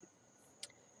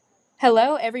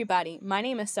Hello, everybody. My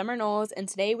name is Summer Knowles, and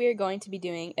today we are going to be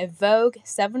doing a Vogue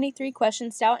 73 question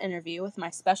style interview with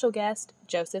my special guest,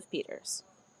 Joseph Peters.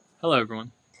 Hello,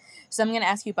 everyone. So I'm going to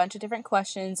ask you a bunch of different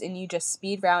questions, and you just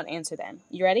speed round answer them.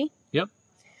 You ready? Yep.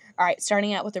 All right,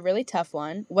 starting out with a really tough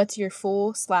one. What's your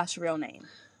full/real name?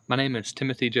 My name is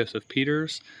Timothy Joseph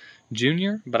Peters,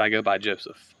 Jr., but I go by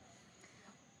Joseph.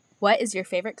 What is your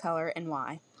favorite color and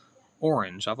why?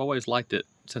 Orange. I've always liked it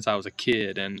since I was a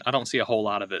kid, and I don't see a whole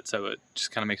lot of it, so it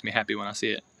just kind of makes me happy when I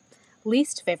see it.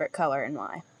 Least favorite color and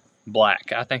why?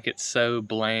 Black. I think it's so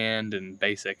bland and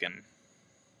basic, and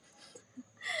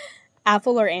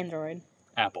Apple or Android?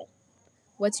 Apple.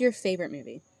 What's your favorite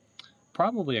movie?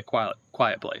 Probably a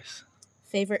quiet place.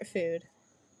 Favorite food?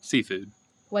 Seafood.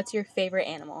 What's your favorite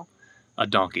animal? A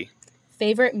donkey.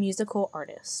 Favorite musical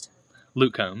artist?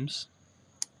 Luke Combs.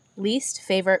 Least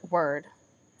favorite word?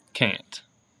 Can't.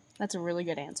 That's a really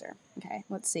good answer. Okay,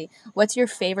 let's see. What's your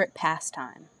favorite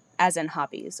pastime? As in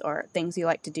hobbies or things you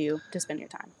like to do to spend your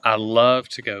time. I love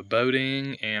to go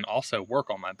boating and also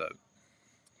work on my boat.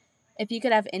 If you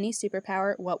could have any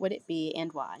superpower, what would it be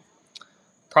and why?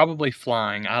 Probably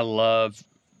flying. I love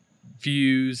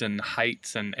views and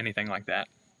heights and anything like that.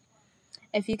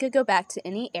 If you could go back to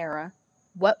any era,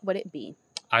 what would it be?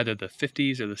 Either the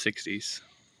 50s or the 60s.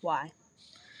 Why?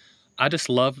 I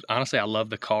love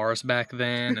the cars back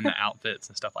then and the outfits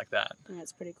and stuff like that.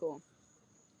 That's pretty cool.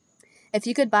 If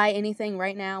you could buy anything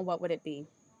right now, what would it be?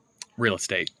 Real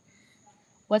estate.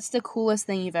 What's the coolest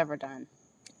thing you've ever done?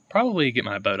 Probably get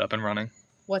my boat up and running.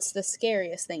 What's the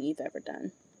scariest thing you've ever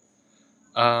done?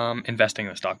 Investing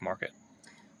in the stock market.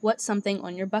 What's something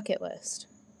on your bucket list?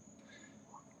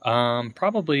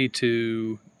 Probably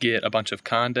to get a bunch of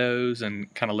condos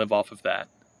and kind of live off of that.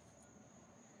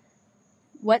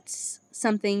 What's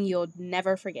something you'll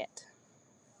never forget?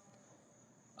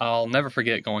 I'll never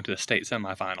forget going to the state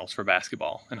semifinals for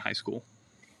basketball in high school.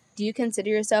 Do you consider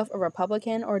yourself a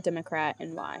Republican or Democrat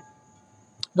and why?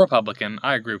 Republican.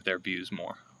 I agree with their views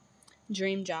more.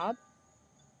 Dream job?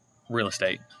 Real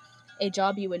estate. A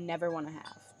job you would never want to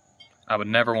have. I would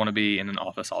never want to be in an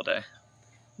office all day.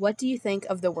 What do you think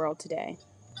of the world today?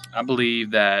 I believe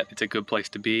that it's a good place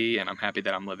to be, and I'm happy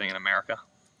that I'm living in America.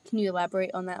 Can you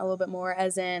elaborate on that a little bit more,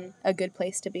 as in a good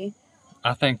place to be?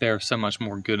 I think there's so much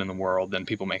more good in the world than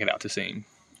people make it out to seem.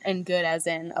 And good as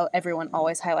in everyone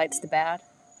always highlights the bad?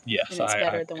 Yes, And it's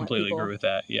better I than what completely people agree with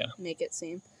that, yeah. make it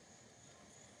seem.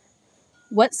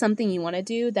 What's something you want to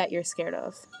do that you're scared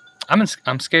of?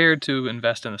 I'm scared to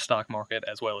invest in the stock market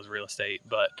as well as real estate,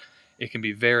 but it can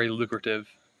be very lucrative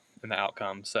in the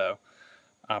outcome, so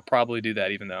I'll probably do that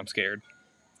even though I'm scared.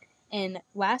 And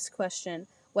last question,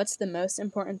 what's the most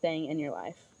important thing in your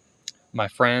life? My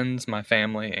friends, my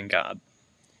family, and God.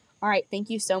 All right, thank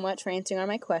you so much for answering all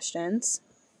my questions.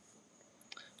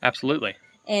 Absolutely.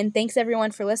 And thanks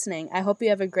everyone for listening. I hope you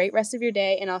have a great rest of your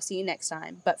day, and I'll see you next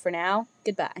time. But for now,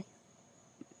 goodbye.